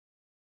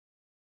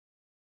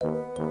Hello.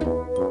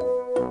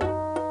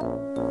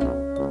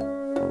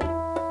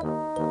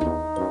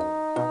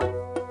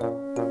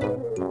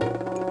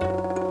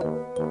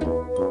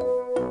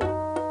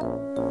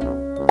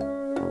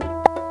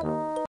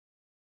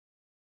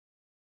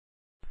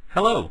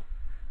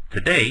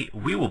 Today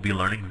we will be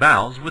learning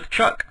vowels with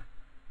Chuck.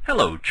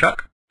 Hello,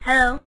 Chuck.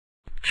 Hello.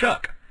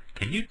 Chuck,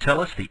 can you tell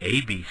us the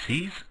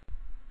ABCs?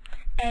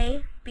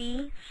 A,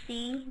 B,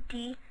 C,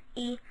 D,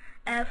 E,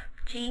 F,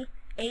 G,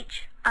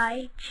 H,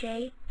 I,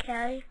 J,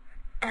 K,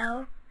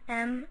 L,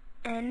 M,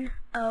 N,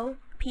 O,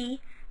 P,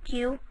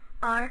 Q,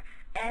 R,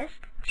 S,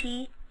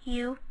 T,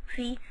 U,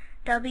 V,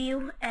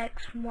 W,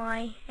 X,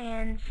 Y,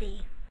 and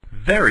Z.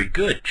 Very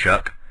good,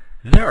 Chuck.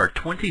 There are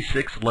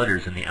 26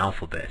 letters in the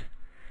alphabet.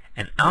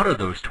 And out of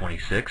those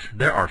 26,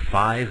 there are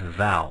 5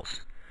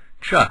 vowels.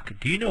 Chuck,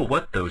 do you know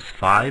what those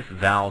 5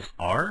 vowels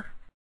are?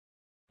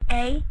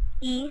 A,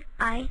 E,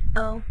 I,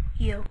 O,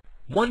 U.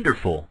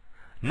 Wonderful!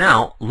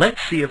 Now,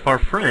 let's see if our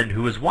friend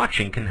who is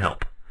watching can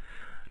help.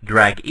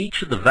 Drag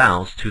each of the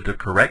vowels to the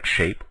correct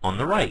shape on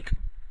the right.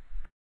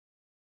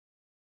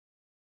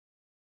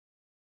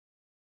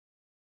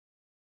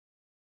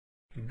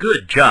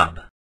 Good job!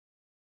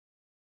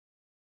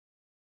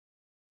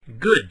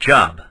 Good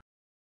job!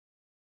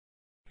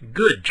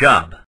 Good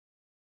job!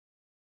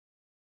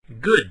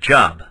 Good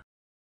job!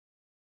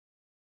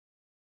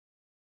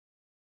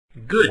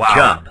 Good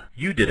job!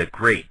 You did a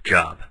great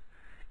job.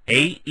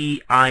 A,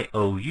 E, I,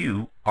 O,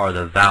 U are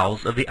the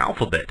vowels of the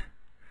alphabet.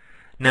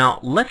 Now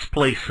let's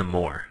play some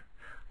more.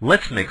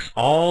 Let's mix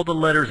all the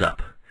letters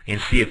up and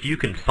see if you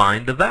can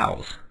find the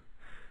vowels.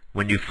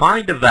 When you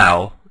find a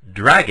vowel,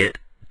 drag it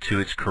to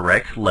its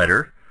correct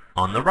letter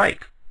on the right.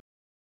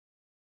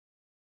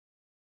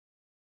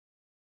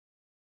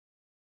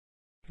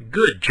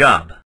 Good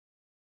job.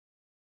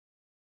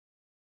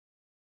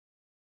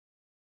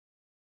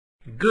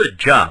 Good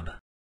job.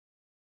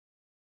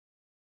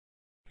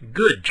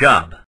 Good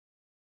job.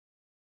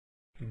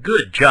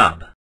 Good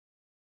job.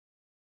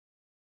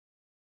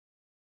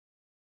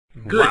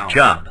 Good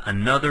job.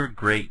 Another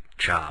great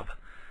job.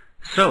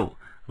 So,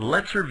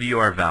 let's review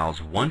our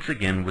vowels once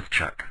again with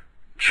Chuck.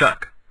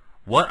 Chuck,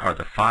 what are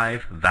the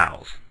 5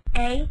 vowels?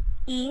 A,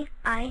 E,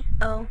 I,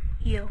 O,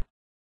 U.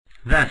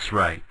 That's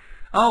right.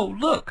 Oh,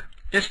 look!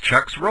 It's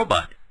Chuck's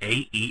robot,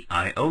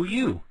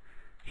 A-E-I-O-U.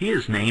 He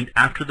is named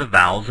after the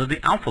vowels of the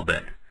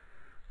alphabet.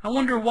 I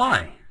wonder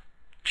why.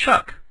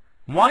 Chuck,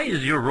 why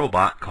is your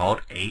robot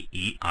called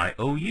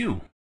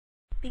A-E-I-O-U?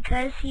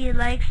 Because he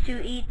likes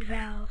to eat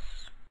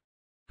vowels.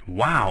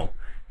 Wow!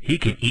 He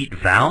can eat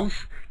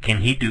vowels?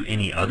 Can he do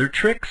any other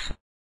tricks?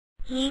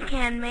 He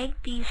can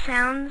make the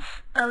sounds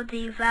of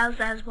the vowels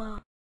as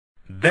well.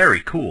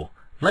 Very cool.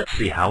 Let's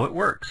see how it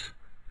works.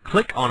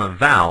 Click on a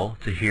vowel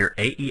to hear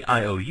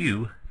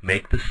A-E-I-O-U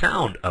make the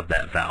sound of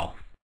that vowel.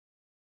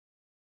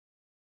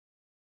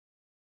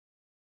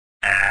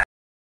 A,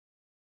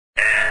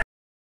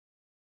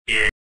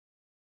 E,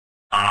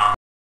 I,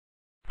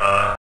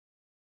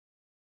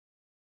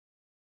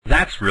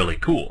 That's really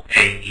cool.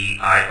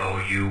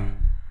 A-E-I-O-U,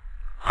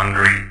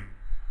 hungry,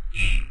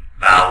 E,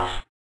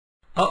 vowels.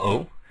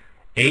 Uh-oh,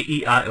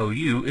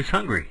 A-E-I-O-U is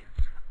hungry.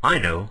 I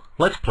know,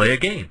 let's play a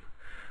game.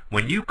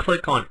 When you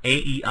click on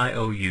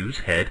A-E-I-O-U's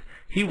head,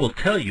 he will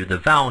tell you the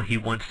vowel he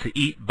wants to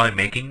eat by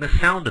making the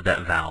sound of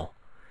that vowel.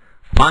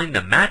 Find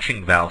the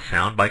matching vowel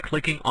sound by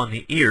clicking on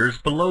the ears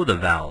below the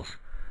vowels.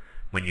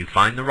 When you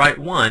find the right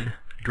one,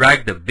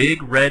 drag the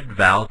big red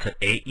vowel to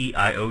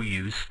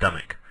A-E-I-O-U's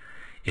stomach.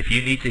 If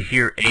you need to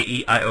hear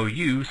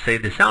A-E-I-O-U say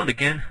the sound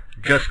again,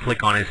 just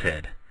click on his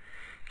head.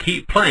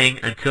 Keep playing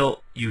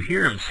until you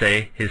hear him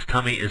say his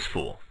tummy is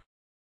full.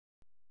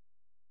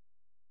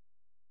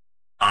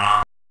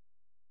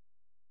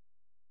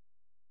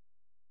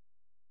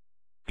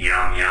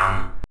 Yum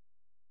yum.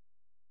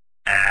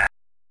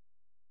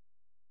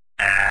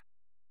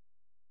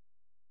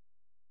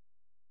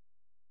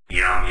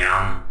 Yum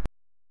yum.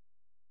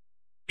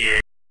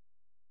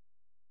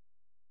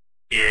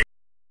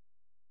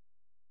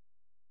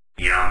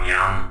 Yum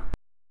yum.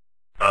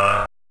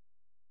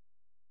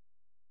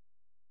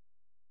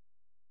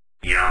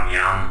 Yum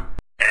yum.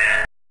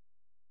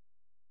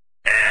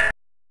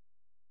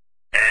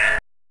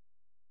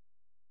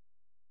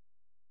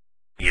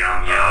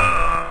 Yum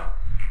yum.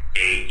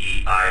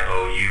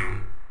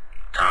 A-E-I-O-U.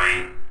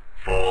 Tummy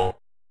full.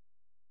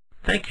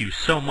 Thank you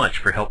so much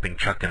for helping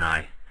Chuck and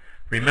I.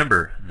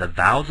 Remember, the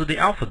vowels of the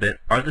alphabet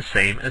are the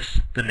same as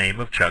the name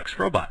of Chuck's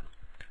robot.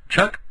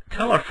 Chuck,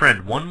 tell our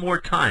friend one more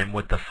time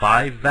what the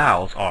 5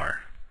 vowels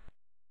are.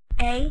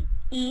 A,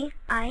 E,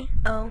 I,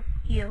 O,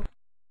 U.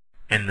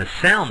 And the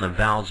sound the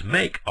vowels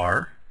make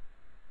are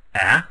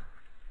A,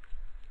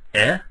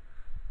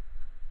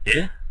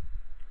 E,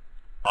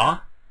 I,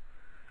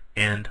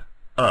 and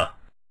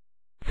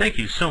Thank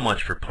you so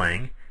much for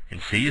playing,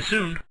 and see you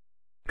soon.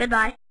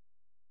 Goodbye.